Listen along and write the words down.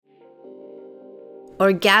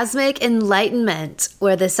Orgasmic enlightenment,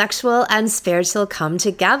 where the sexual and spiritual come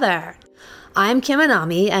together. I'm Kim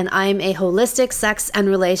Anami, and I'm a holistic sex and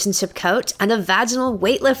relationship coach and a vaginal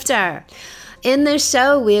weightlifter. In this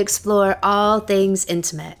show, we explore all things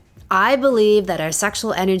intimate. I believe that our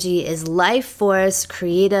sexual energy is life force,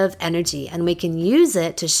 creative energy, and we can use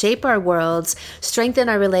it to shape our worlds, strengthen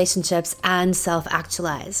our relationships, and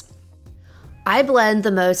self-actualize. I blend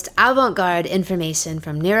the most avant-garde information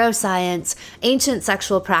from neuroscience, ancient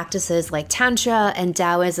sexual practices like Tantra and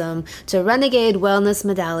Taoism, to renegade wellness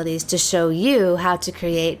modalities to show you how to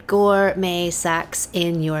create gourmet sex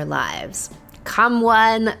in your lives. Come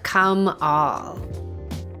one, come all.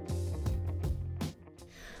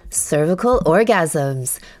 Cervical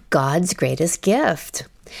orgasms, God's greatest gift.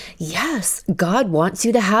 Yes, God wants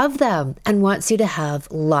you to have them and wants you to have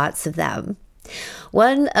lots of them.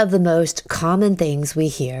 One of the most common things we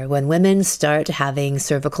hear when women start having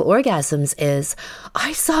cervical orgasms is,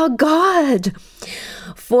 "I saw God."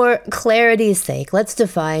 For clarity's sake, let's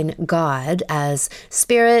define God as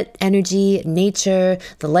spirit, energy, nature,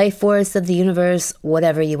 the life force of the universe,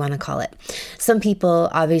 whatever you want to call it. Some people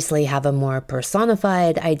obviously have a more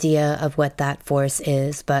personified idea of what that force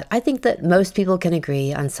is, but I think that most people can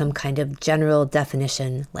agree on some kind of general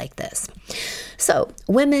definition like this. So,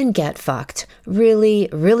 women get fucked really,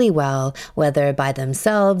 really well, whether by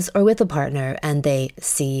themselves or with a partner, and they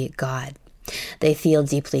see God. They feel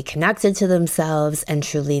deeply connected to themselves and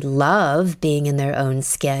truly love being in their own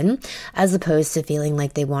skin, as opposed to feeling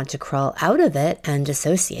like they want to crawl out of it and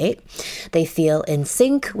dissociate. They feel in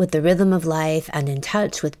sync with the rhythm of life and in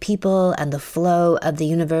touch with people and the flow of the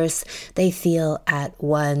universe. They feel at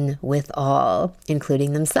one with all,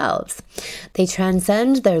 including themselves. They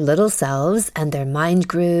transcend their little selves and their mind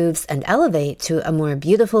grooves and elevate to a more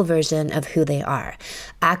beautiful version of who they are,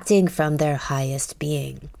 acting from their highest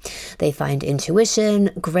being. They find intuition,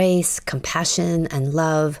 grace, compassion, and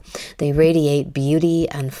love. They radiate beauty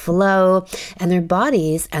and flow, and their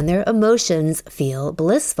bodies and their emotions feel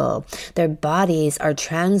blissful. Their bodies are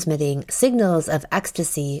transmitting signals of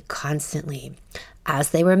ecstasy constantly, as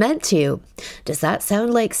they were meant to. Does that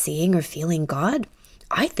sound like seeing or feeling God?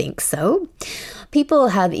 I think so. People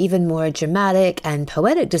have even more dramatic and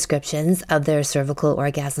poetic descriptions of their cervical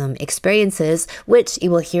orgasm experiences, which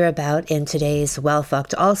you will hear about in today's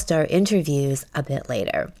Well-Fucked All-Star interviews a bit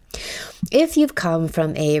later. If you've come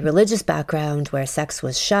from a religious background where sex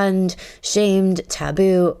was shunned, shamed,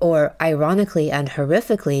 taboo, or ironically and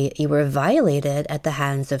horrifically, you were violated at the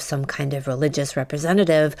hands of some kind of religious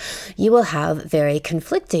representative, you will have very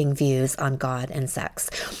conflicting views on God and sex.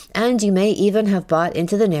 And you may even have bought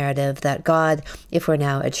into the narrative that God, if we're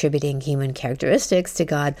now attributing human characteristics to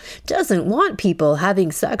God, doesn't want people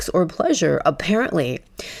having sex or pleasure, apparently.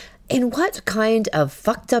 In what kind of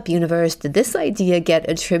fucked up universe did this idea get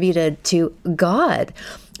attributed to God?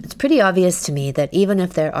 It's pretty obvious to me that even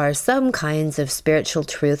if there are some kinds of spiritual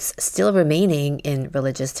truths still remaining in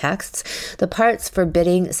religious texts, the parts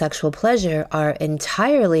forbidding sexual pleasure are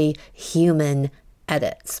entirely human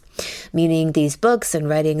edits, meaning these books and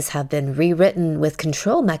writings have been rewritten with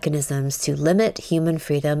control mechanisms to limit human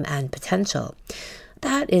freedom and potential.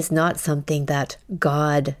 That is not something that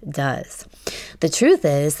God does. The truth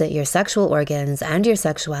is that your sexual organs and your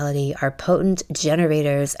sexuality are potent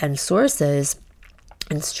generators and sources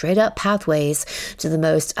and straight up pathways to the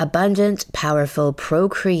most abundant, powerful,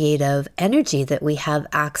 procreative energy that we have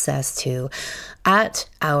access to at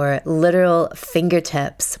our literal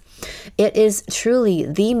fingertips. It is truly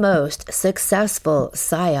the most successful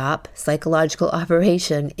PSYOP, psychological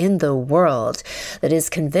operation in the world, that has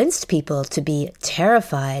convinced people to be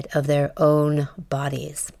terrified of their own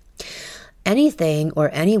bodies. Anything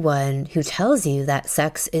or anyone who tells you that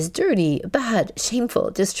sex is dirty, bad,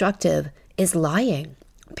 shameful, destructive is lying,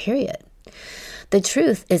 period. The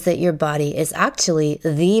truth is that your body is actually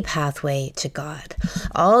the pathway to God.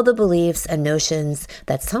 All the beliefs and notions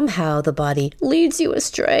that somehow the body leads you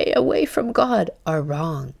astray away from God are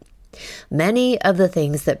wrong. Many of the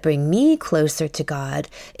things that bring me closer to God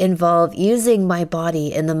involve using my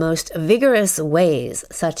body in the most vigorous ways,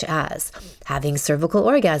 such as having cervical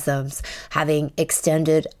orgasms, having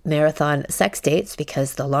extended marathon sex dates,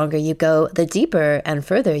 because the longer you go, the deeper and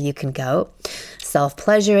further you can go,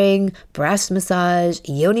 self-pleasuring, breast massage,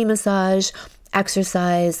 yoni massage,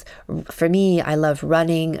 exercise. For me, I love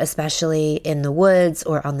running, especially in the woods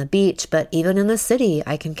or on the beach, but even in the city,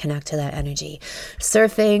 I can connect to that energy.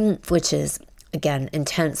 Surfing, which is, again,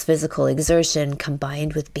 intense physical exertion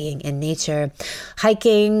combined with being in nature.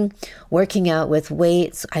 Hiking, working out with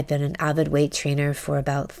weights. I've been an avid weight trainer for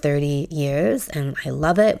about 30 years and I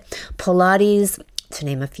love it. Pilates, to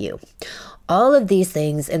name a few. All of these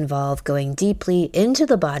things involve going deeply into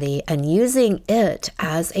the body and using it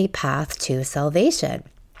as a path to salvation.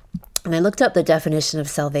 And I looked up the definition of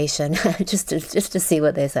salvation just to see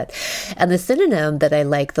what they said. And the synonym that I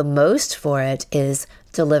like the most for it is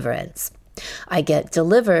deliverance. I get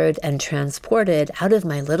delivered and transported out of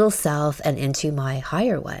my little self and into my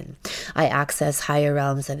higher one. I access higher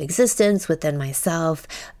realms of existence within myself,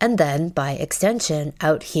 and then, by extension,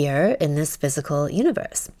 out here in this physical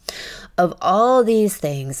universe. Of all these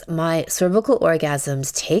things, my cervical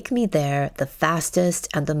orgasms take me there the fastest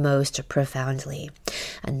and the most profoundly.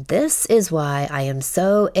 And this is why I am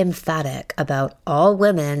so emphatic about all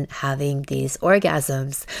women having these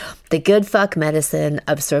orgasms. The good fuck medicine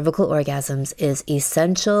of cervical orgasms is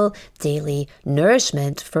essential daily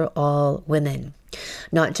nourishment for all women.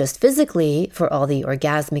 Not just physically for all the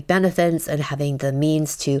orgasmic benefits and having the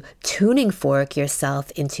means to tuning fork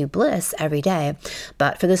yourself into bliss every day,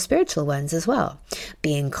 but for the spiritual ones as well.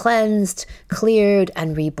 Being cleansed, cleared,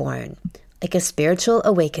 and reborn, like a spiritual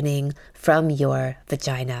awakening from your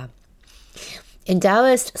vagina. In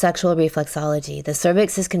Taoist sexual reflexology, the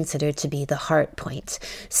cervix is considered to be the heart point.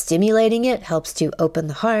 Stimulating it helps to open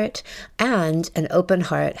the heart, and an open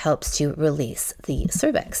heart helps to release the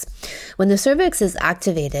cervix. When the cervix is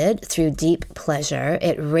activated through deep pleasure,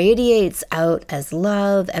 it radiates out as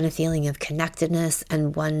love and a feeling of connectedness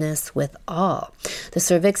and oneness with all. The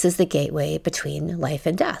cervix is the gateway between life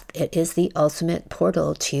and death. It is the ultimate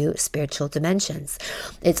portal to spiritual dimensions.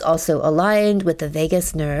 It's also aligned with the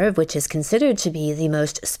vagus nerve, which is considered to be the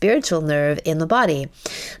most spiritual nerve in the body.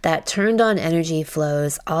 That turned on energy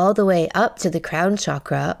flows all the way up to the crown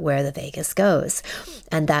chakra where the vagus goes.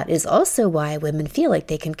 And that is also why women feel like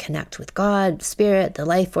they can connect with God, spirit, the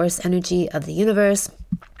life force energy of the universe.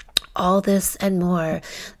 All this and more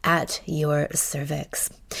at your cervix.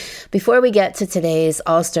 Before we get to today's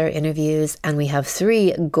all-star interviews, and we have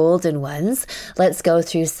 3 golden ones, let's go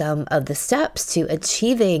through some of the steps to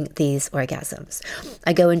achieving these orgasms.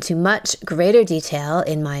 I go into much greater detail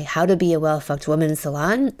in my How to Be a Well-Fucked Woman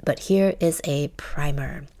salon, but here is a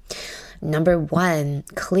primer. Number 1,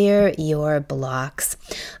 clear your blocks.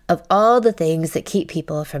 Of all the things that keep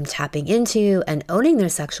people from tapping into and owning their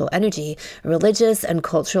sexual energy, religious and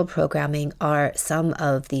cultural programming are some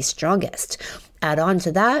of the strongest. Add on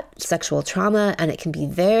to that sexual trauma, and it can be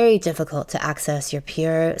very difficult to access your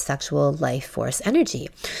pure sexual life force energy,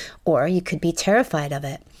 or you could be terrified of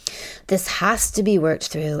it. This has to be worked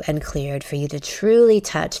through and cleared for you to truly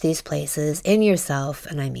touch these places in yourself,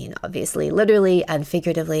 and I mean obviously literally and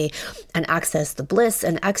figuratively, and access the bliss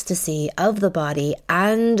and ecstasy of the body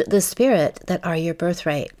and the spirit that are your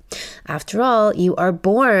birthright. After all, you are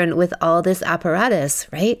born with all this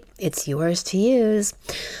apparatus, right? It's yours to use.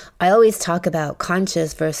 I always talk about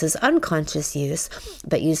conscious versus unconscious use,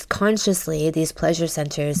 but used consciously, these pleasure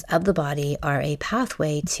centers of the body are a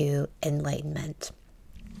pathway to enlightenment.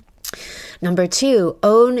 Number 2,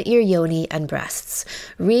 own your yoni and breasts.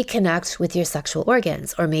 Reconnect with your sexual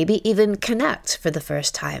organs, or maybe even connect for the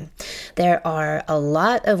first time. There are a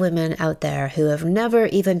lot of women out there who have never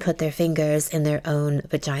even put their fingers in their own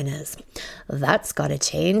vaginas. That's got to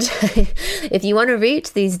change. If you want to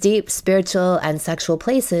reach these deep spiritual and sexual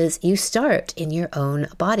places, you start in your own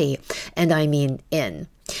body, and I mean in.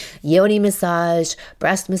 Yoni massage,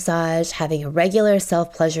 breast massage, having a regular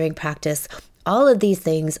self-pleasuring practice, all of these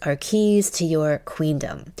things are keys to your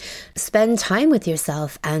queendom. Spend time with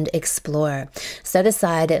yourself and explore. Set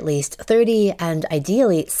aside at least 30 and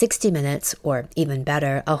ideally 60 minutes, or even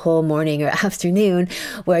better, a whole morning or afternoon,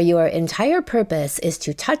 where your entire purpose is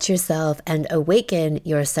to touch yourself and awaken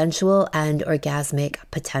your sensual and orgasmic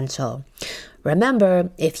potential.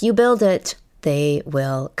 Remember, if you build it, they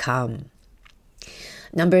will come.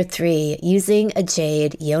 Number 3, using a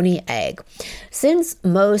jade yoni egg. Since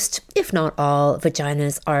most, if not all,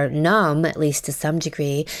 vaginas are numb, at least to some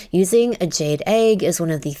degree, using a jade egg is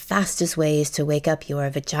one of the fastest ways to wake up your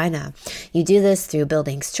vagina. You do this through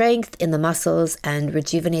building strength in the muscles and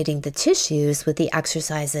rejuvenating the tissues with the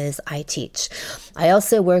exercises I teach. I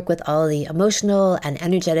also work with all the emotional and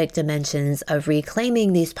energetic dimensions of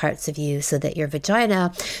reclaiming these parts of you so that your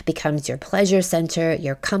vagina becomes your pleasure center,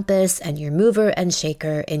 your compass, and your mover and shaker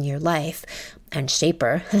in your life, and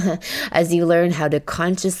shaper, as you learn how to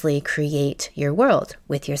consciously create your world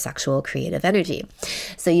with your sexual creative energy.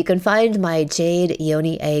 So you can find my Jade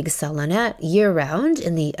Yoni Egg Salonette year-round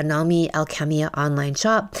in the Anami Alchemia online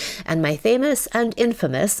shop, and my famous and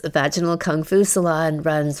infamous Vaginal Kung Fu Salon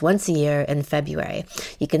runs once a year in February.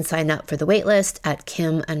 You can sign up for the waitlist at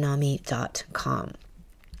kimanami.com.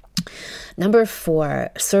 Number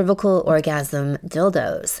 4, cervical orgasm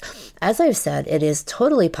dildos. As I've said, it is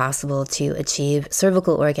totally possible to achieve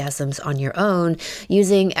cervical orgasms on your own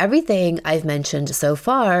using everything I've mentioned so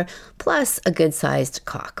far, plus a good-sized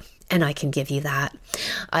cock. And I can give you that.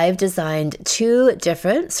 I've designed 2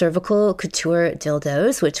 different cervical couture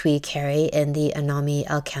dildos, which we carry in the Anami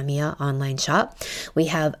Alchemia online shop. We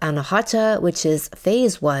have Anahata, which is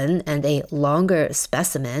phase 1 and a longer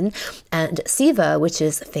specimen, and Siva, which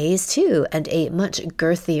is phase 2 and a much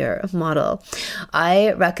girthier model.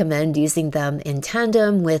 I recommend using them in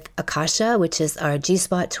tandem with Akasha, which is our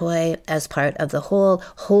G-spot toy, as part of the whole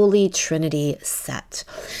Holy Trinity set.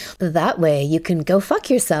 That way you can go fuck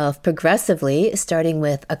yourself progressively, starting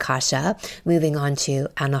with Akasha, moving on to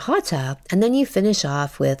Anahata, and then you finish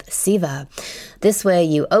off with Siva. This way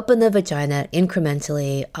you open the vagina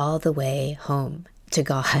incrementally all the way home to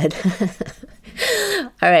God.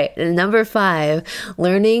 All right, number 5,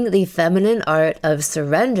 learning the feminine art of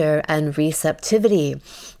surrender and receptivity.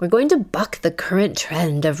 We're going to buck the current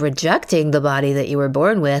trend of rejecting the body that you were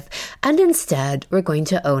born with, and instead we're going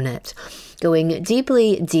to own it. Going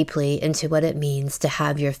deeply, deeply into what it means to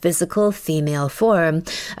have your physical female form,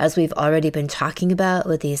 as we've already been talking about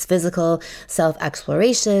with these physical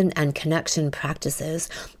self-exploration and connection practices,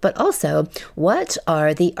 but also what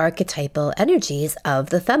are the archetypal energies of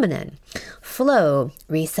the feminine? Flow,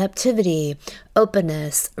 receptivity,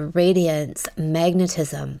 openness, radiance,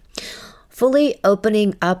 magnetism. Fully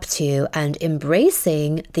opening up to and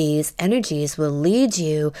embracing these energies will lead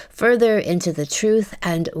you further into the truth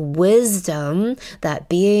and wisdom that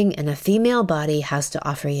being in a female body has to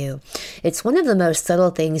offer you. It's one of the most subtle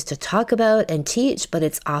things to talk about and teach, but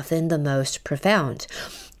it's often the most profound.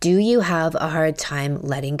 Do you have a hard time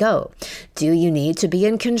letting go? Do you need to be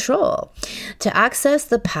in control? To access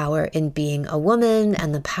the power in being a woman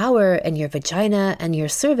and the power in your vagina and your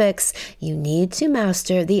cervix, you need to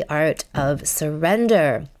master the art of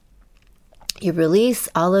surrender. You release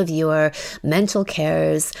all of your mental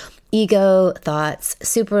cares, ego, thoughts,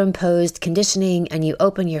 superimposed conditioning, and you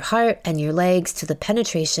open your heart and your legs to the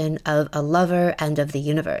penetration of a lover and of the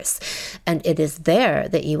universe. And it is there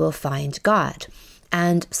that you will find God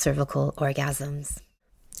and cervical orgasms.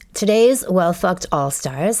 Today's well-fucked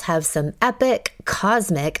all-stars have some epic,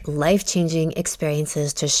 cosmic, life-changing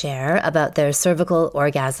experiences to share about their cervical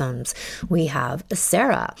orgasms. We have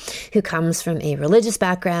Sarah, who comes from a religious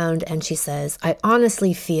background, and she says, I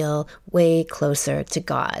honestly feel way closer to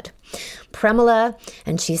God. Premila,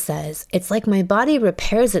 and she says, it's like my body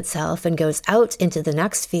repairs itself and goes out into the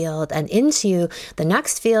next field and into the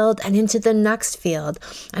next field and into the next field.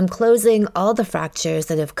 I'm closing all the fractures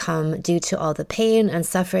that have come due to all the pain and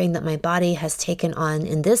suffering that my body has taken on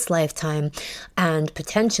in this lifetime and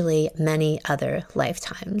potentially many other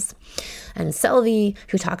lifetimes. And Selvi,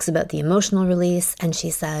 who talks about the emotional release, and she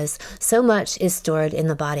says, so much is stored in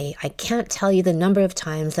the body. I can't tell you the number of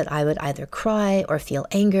times that I would either cry or feel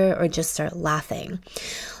anger or just start laughing.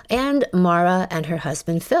 And Mara and her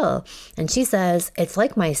husband Phil, and she says, it's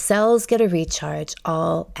like my cells get a recharge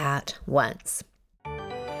all at once.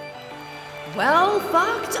 Well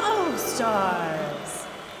fucked all-stars.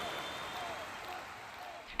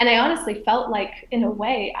 And I honestly felt like, in a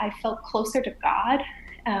way, I felt closer to God.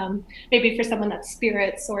 Maybe for someone that's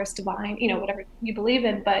spirit, source, divine, whatever you believe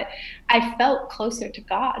in, but I felt closer to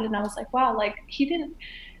God. And I was like, wow, like he didn't,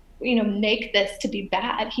 make this to be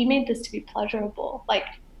bad. He made this to be pleasurable. Like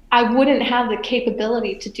I wouldn't have the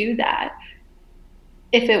capability to do that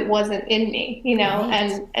if it wasn't in me,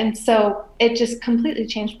 right. And so it just completely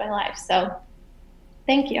changed my life. So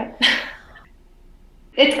thank you.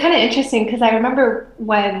 It's kind of interesting because I remember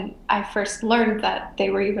when I first learned that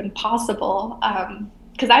they were even possible,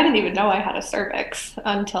 because I didn't even know I had a cervix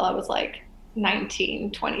until I was like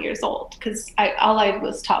 19, 20 years old, because all I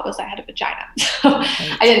was taught was I had a vagina. So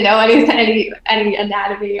right. I didn't know any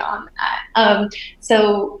anatomy on that.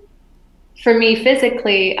 So for me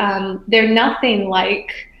physically, they're nothing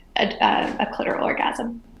like a clitoral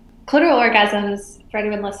orgasm. Clitoral orgasms, for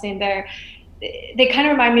anyone listening there, they kind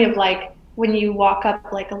of remind me of like when you walk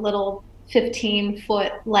up like a little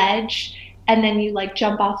 15-foot ledge and then you like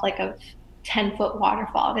jump off like a 10-foot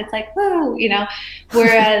waterfall and it's like, woo,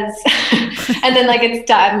 whereas, and then like it's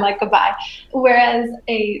done, like goodbye. Whereas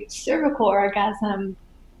a cervical orgasm,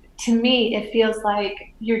 to me, it feels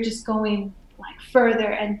like you're just going like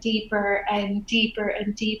further and deeper and deeper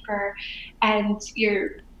and deeper, and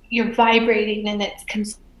you're vibrating and it's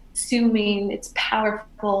consuming, it's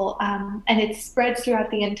powerful, and it spreads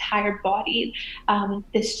throughout the entire body.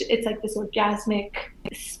 It's like this orgasmic,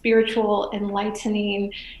 spiritual,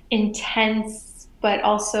 enlightening, intense, but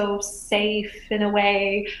also safe in a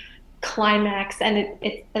way, climax, and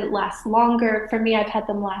it lasts longer. For me, I've had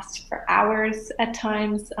them last for hours at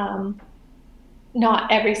times.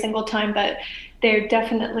 Not every single time, but they're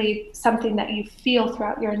definitely something that you feel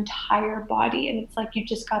throughout your entire body. And it's like you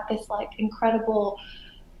just got this like incredible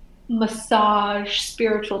massage,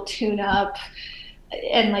 spiritual tune up,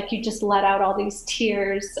 and like you just let out all these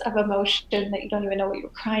tears of emotion that you don't even know what you were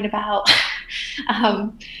crying about.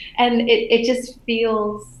 And it just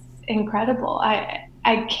feels incredible.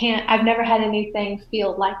 I've never had anything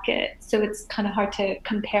feel like it. So it's kind of hard to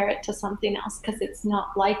compare it to something else because it's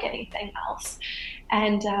not like anything else.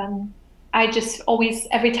 And I just always,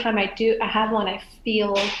 every time I have one, I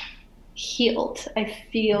feel healed. I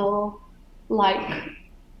feel like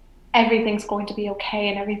everything's going to be okay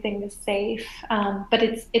and everything is safe. But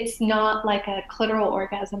it's not like a clitoral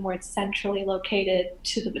orgasm where it's centrally located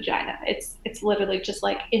to the vagina. It's literally just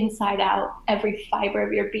like inside out, every fiber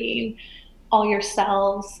of your being, all your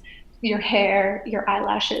cells, your hair, your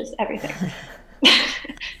eyelashes, everything.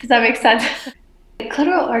 Does that make sense?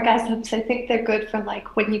 Clitoral orgasms, I think they're good for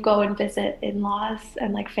like when you go and visit in-laws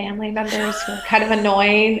and like family members who are kind of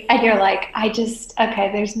annoying, and you're like,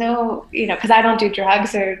 okay, there's no, because I don't do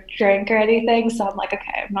drugs or drink or anything. So I'm like,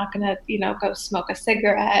 okay, I'm not going to, go smoke a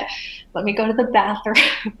cigarette. Let me go to the bathroom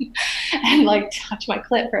and like touch my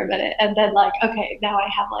clit for a minute. And then like, okay, now I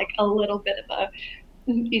have like a little bit of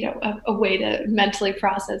a way to mentally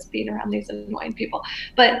process being around these annoying people.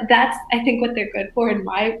 But that's, I think, what they're good for, in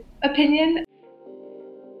my opinion.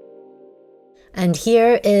 And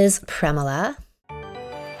here is Premila.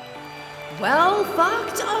 Well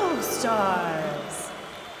fucked all stars.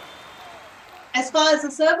 As far as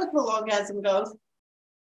the cervical orgasm goes,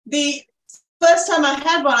 the first time I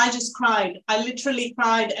had one, I just cried. I literally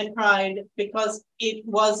cried and cried because it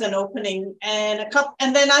was an opening. And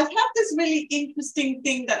then I've had this really interesting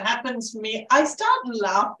thing that happens for me. I start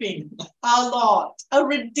laughing a lot, a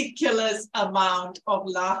ridiculous amount of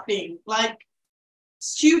laughing, like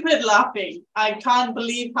stupid laughing. I can't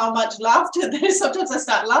believe how much laughter there is. Sometimes I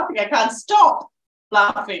start laughing. I can't stop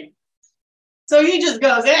laughing. So he just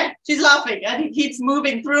goes, she's laughing. And he keeps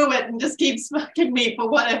moving through it and just keeps smacking me for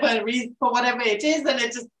whatever reason, for whatever it is. And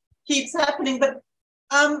it just keeps happening. But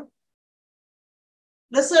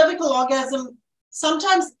the cervical orgasm,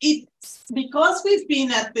 sometimes it's because we've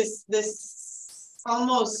been at this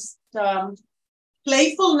almost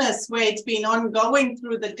playfulness where it's been ongoing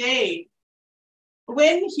through the day.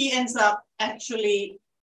 When he ends up actually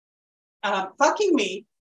fucking me,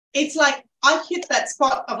 it's like I hit that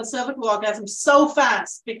spot of a cervical orgasm so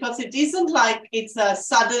fast, because it isn't like it's a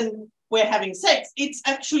sudden we're having sex. It's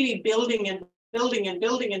actually building and building and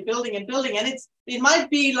building and building and building. And it might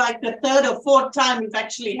be like the third or fourth time we've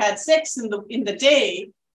actually had sex in the day.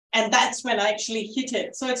 And that's when I actually hit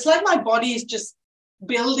it. So it's like my body is just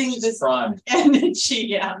building this energy.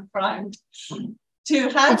 Yeah, I'm primed to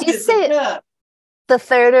have Did you this say occur. The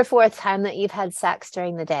third or fourth time that you've had sex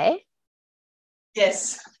during the day?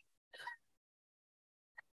 Yes.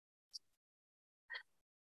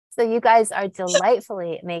 So you guys are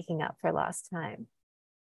delightfully making up for lost time.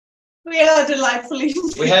 We are delightfully.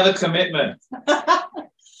 We have a commitment.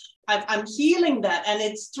 I'm healing that. And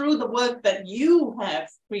it's through the work that you have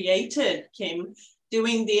created, Kim,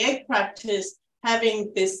 doing the egg practice,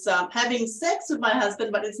 having this, having sex with my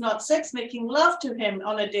husband, but it's not sex, making love to him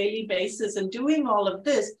on a daily basis and doing all of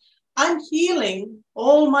this. I'm healing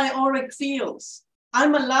all my auric fields.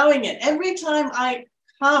 I'm allowing it. Every time I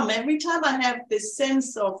come, every time I have this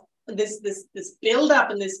sense of this build up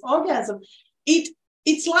and this orgasm, it's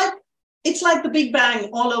like the Big Bang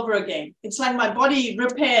all over again. It's like my body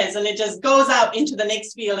repairs and it just goes out into the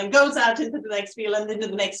next field and goes out into the next field and into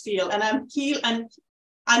the next field. And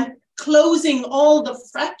I'm closing all the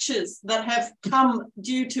fractures that have come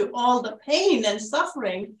due to all the pain and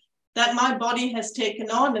suffering that my body has taken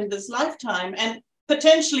on in this lifetime, and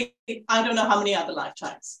potentially, I don't know how many other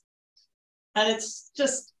lifetimes. And it's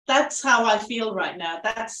just, that's how I feel right now.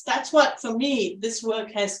 That's what, for me, this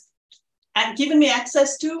work has given me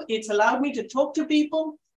access to. It's allowed me to talk to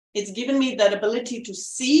people. It's given me that ability to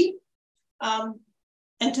see, and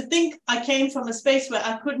to think. I came from a space where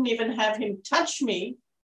I couldn't even have him touch me.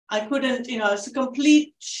 I couldn't, it's a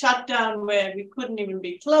complete shutdown where we couldn't even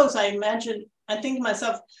be close. I think to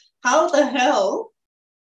myself, how the hell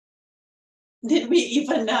did we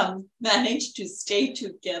even manage to stay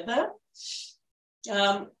together?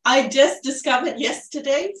 I just discovered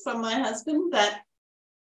yesterday from my husband that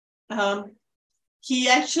he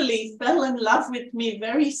actually fell in love with me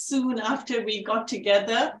very soon after we got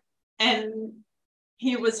together. And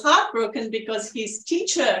he was heartbroken because his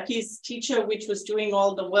teacher, which was doing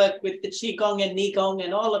all the work with the Qigong and Nigong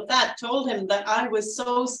and all of that, told him that I was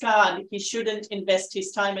so scarred, he shouldn't invest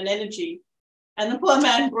his time and energy. And the poor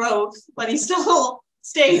man broke, but he still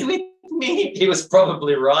stayed with me. He was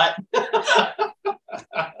probably right.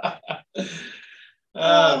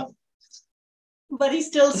 But he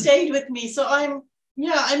still stayed with me. So I'm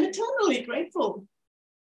eternally grateful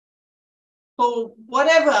for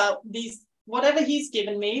whatever he's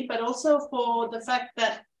given me, but also for the fact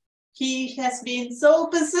that he has been so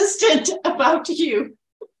persistent about you.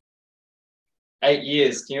 8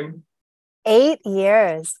 years, Kim. 8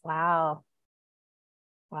 years. Wow.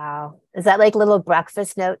 Is that like little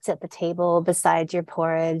breakfast notes at the table beside your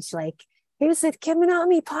porridge? Like, here's the Kim and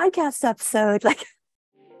Ami podcast episode. Like,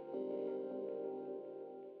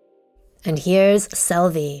 and here's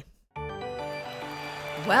Selvi.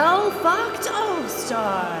 Well fucked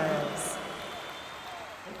all-stars.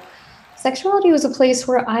 Sexuality was a place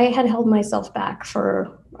where I had held myself back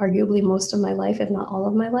for arguably most of my life, if not all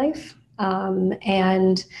of my life,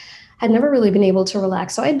 and had never really been able to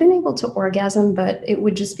relax. So I'd been able to orgasm, but it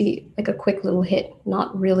would just be like a quick little hit,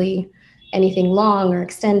 not really anything long or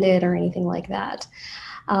extended or anything like that.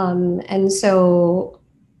 And so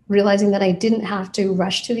realizing that I didn't have to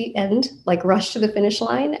rush to the end, like rush to the finish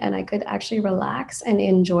line, and I could actually relax and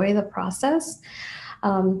enjoy the process,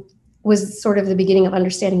 was sort of the beginning of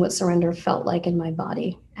understanding what surrender felt like in my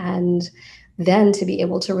body. And then to be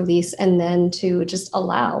able to release, and then to just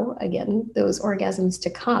allow, again, those orgasms to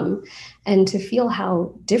come and to feel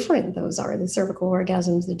how different those are. The cervical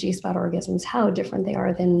orgasms, the G-spot orgasms, how different they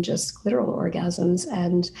are than just clitoral orgasms,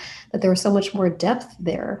 and that there was so much more depth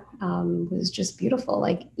there, was just beautiful.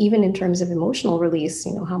 Like, even in terms of emotional release,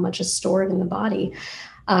 how much is stored in the body.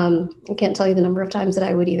 I can't tell you the number of times that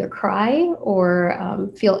I would either cry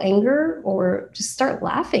or feel anger or just start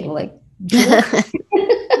laughing, like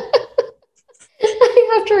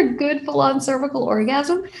after a good full-on cervical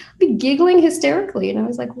orgasm, I'd be giggling hysterically. And I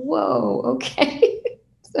was like, whoa, okay.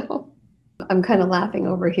 So I'm kind of laughing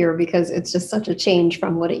over here because it's just such a change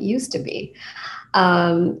from what it used to be.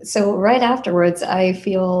 So right afterwards, I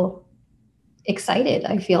feel excited.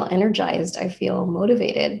 I feel energized. I feel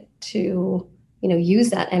motivated to, use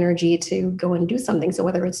that energy to go and do something. So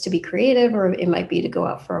whether it's to be creative, or it might be to go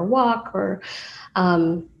out for a walk, or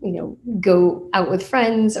go out with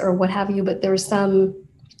friends or what have you, but there's some,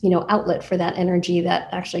 outlet for that energy that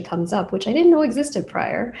actually comes up, which I didn't know existed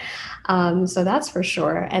prior. So that's for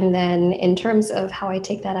sure. And then in terms of how I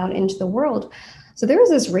take that out into the world, so there's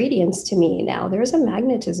this radiance to me now. There's a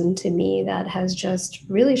magnetism to me that has just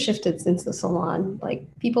really shifted since the salon. Like,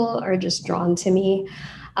 people are just drawn to me.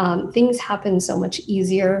 Things happen so much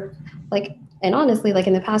easier. And honestly, like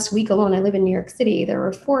in the past week alone, I live in New York City. There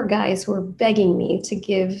were 4 guys who were begging me to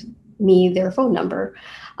give me their phone number.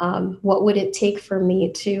 What would it take for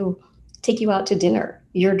me to take you out to dinner?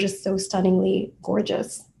 You're just so stunningly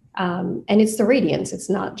gorgeous. And it's the radiance. It's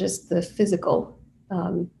not just the physical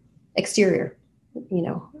exterior,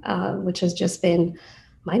 which has just been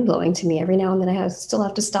mind-blowing to me. Every now and then I still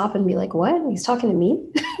have to stop and be like, what? He's talking to me?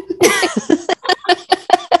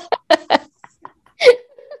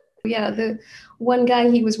 Yeah, the one guy,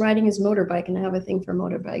 he was riding his motorbike, and I have a thing for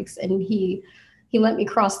motorbikes, and he let me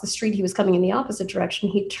cross the street. He was coming in the opposite direction.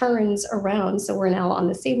 He turns around, so we're now on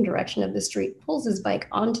the same direction of the street, pulls his bike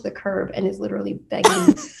onto the curb, and is literally begging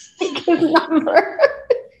me to take his number.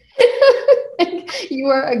 Like, you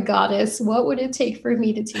are a goddess. What would it take for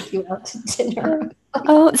me to take you out to dinner?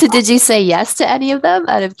 Oh, so did you say yes to any of them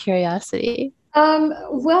out of curiosity?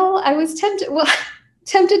 Well, I was tempted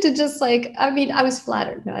to just I was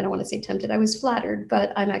flattered. No, I don't want to say tempted. I was flattered,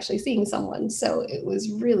 but I'm actually seeing someone. So it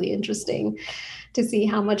was really interesting to see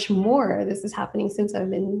how much more this is happening since I've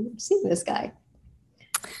been seeing this guy.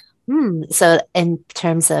 So in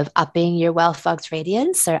terms of upping your well-fucked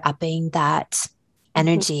radiance, or upping that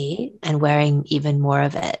energy and wearing even more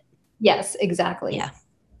of it. Yes, exactly.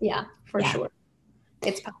 Yeah, for sure.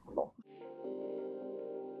 It's powerful.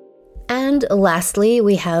 And lastly,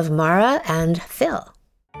 we have Mara and Phil.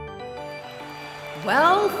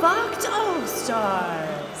 Well fucked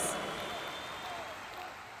all-stars.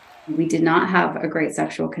 We did not have a great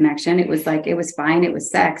sexual connection. It was fine. It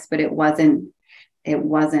was sex, but it wasn't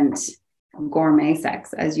gourmet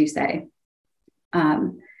sex, as you say.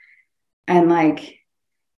 Now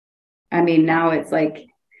it's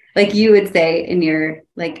like you would say in your,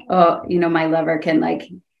 my lover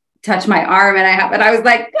can touch my arm, and I was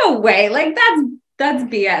like, no way, that's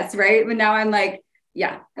BS, right? But now I'm like,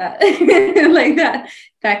 yeah, that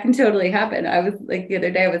that can totally happen. I was like, the other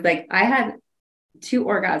day, I was like, I had 2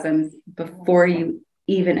 orgasms before you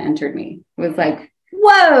even entered me. It was like,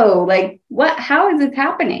 whoa, like what, how is this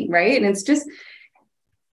happening? Right. And it's just,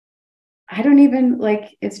 I don't even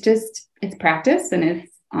like, it's practice, and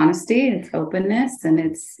it's honesty, it's openness, and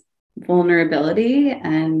it's vulnerability.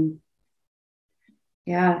 And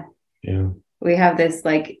yeah, we have this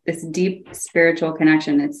deep spiritual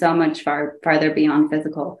connection. It's so much farther beyond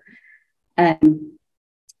physical. And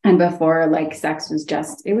before, like, sex was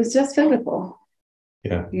just physical.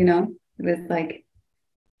 Yeah. You know, it was like,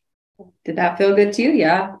 did that feel good to you?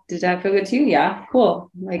 Yeah. Did that feel good to you? Yeah. Cool.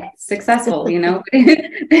 Like, successful, you know.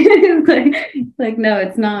 like no,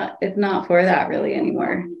 it's not for that really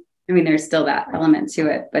anymore. I mean, there's still that element to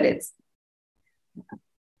it, but it's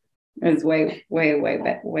way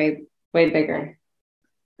bigger.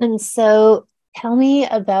 And so tell me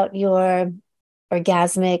about your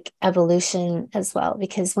orgasmic evolution as well,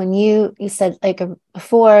 because when you said, like,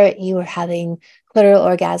 before you were having clitoral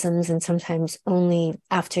orgasms and sometimes only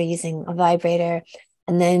after using a vibrator,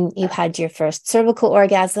 and then you had your first cervical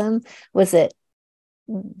orgasm. Was it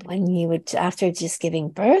when you would, after just giving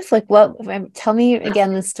birth? Like, what, tell me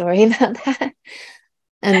again the story about that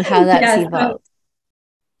and how that's evolved.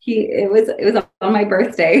 It was on my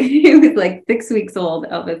birthday. He was like 6 weeks old.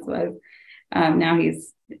 Elvis was. Now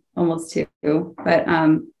he's almost 2. But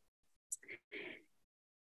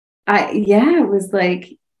it was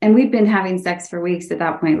like, and we'd been having sex for weeks at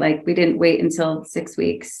that point. Like, we didn't wait until 6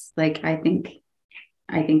 weeks. Like, I think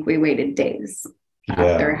we waited days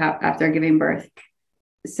after giving birth.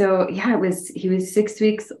 So yeah, he was 6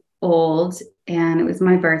 weeks old, and it was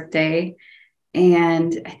my birthday.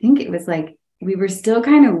 And I think it was like, we were still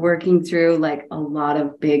kind of working through like a lot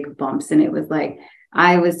of big bumps. And it was like,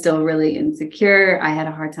 I was still really insecure. I had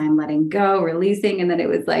a hard time letting go, releasing. And then it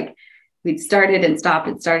was like, we'd started and stopped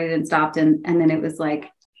and started and stopped. And then it was like,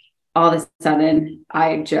 all of a sudden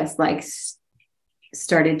I just like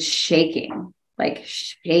started shaking.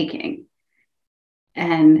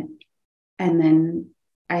 And then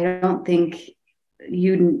I don't think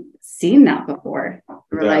you'd seen that before.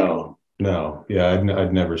 No. Yeah,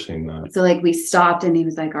 I'd never seen that. So like, we stopped, and he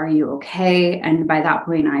was like, "Are you okay?" And by that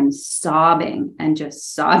point, I'm sobbing and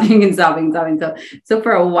just sobbing and sobbing. So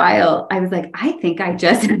for a while, I was like, I think I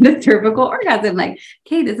just had a cervical orgasm. Like,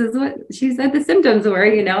 okay, this is what she said the symptoms were,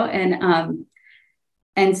 you know?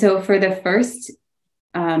 And so for the first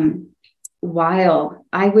while,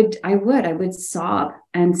 I would sob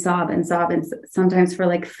and sometimes for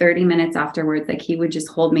like 30 minutes afterwards, like, he would just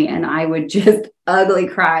hold me and I would just ugly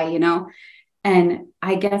cry, you know. And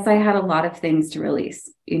I guess I had a lot of things to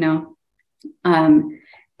release, you know. And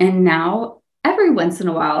now every once in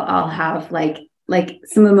a while I'll have like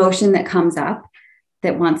some emotion that comes up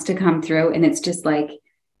that wants to come through, and it's just like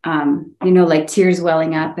you know, like tears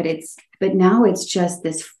welling up, but now it's just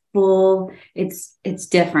this full, it's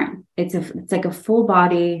different. It's like a full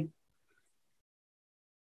body,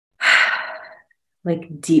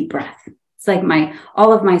 like, deep breath. It's like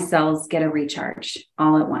all of my cells get a recharge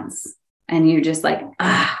all at once. And you're just like,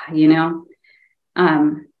 you know,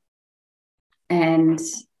 and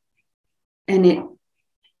it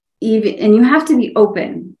even, and you have to be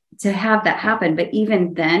open to have that happen. But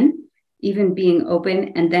even then, even being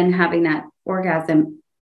open and then having that orgasm,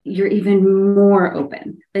 you're even more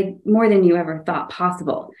open, like more than you ever thought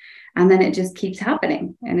possible. And then it just keeps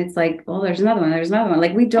happening. And it's like, well, there's another one.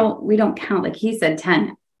 Like, we don't count. Like, he said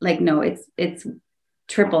 10, like, no, it's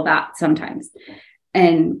triple that sometimes.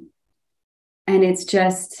 And it's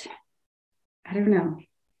just, I don't know.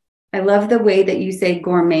 I love the way that you say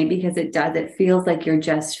gourmet, because it does. It feels like you're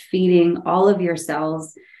just feeding all of your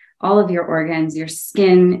cells, all of your organs, your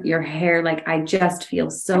skin, your hair. Like, I just feel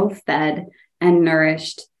so fed and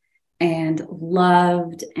nourished and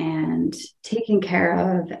loved and taken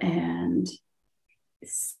care of and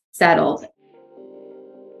settled.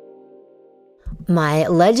 My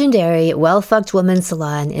legendary Well Fucked Woman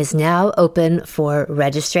Salon is now open for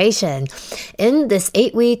registration. In this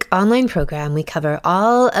 8-week online program, we cover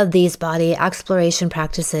all of these body exploration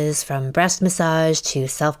practices, from breast massage to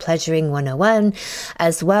self-pleasuring 101,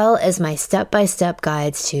 as well as my step-by-step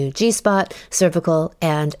guides to G-spot, cervical,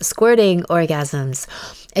 and squirting orgasms.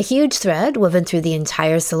 A huge thread woven through the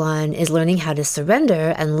entire salon is learning how to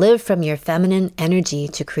surrender and live from your feminine energy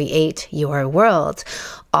to create your world,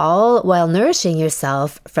 all while nourishing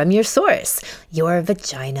yourself from your source, your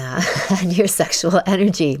vagina, and your sexual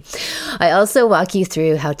energy. I also walk you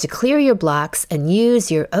through how to clear your blocks and use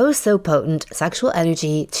your oh so potent sexual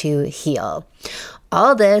energy to heal.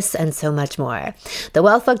 All this and so much more. The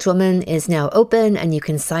Well Fucked Woman is now open and you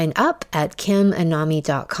can sign up at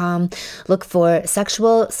kimanami.com. Look for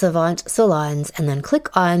Sexual Savant Salons and then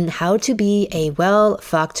click on How to Be a Well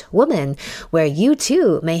Fucked Woman, where you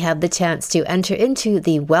too may have the chance to enter into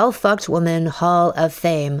the Well Fucked Woman Hall of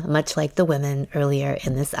Fame, much like the women earlier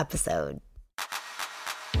in this episode.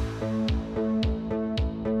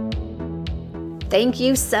 Thank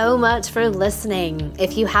you so much for listening.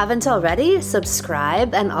 If you haven't already,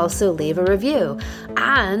 subscribe and also leave a review.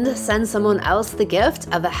 And send someone else the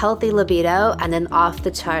gift of a healthy libido and an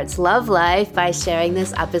off-the-charts love life by sharing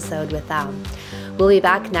this episode with them. We'll be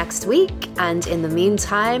back next week, and in the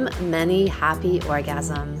meantime, many happy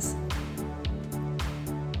orgasms.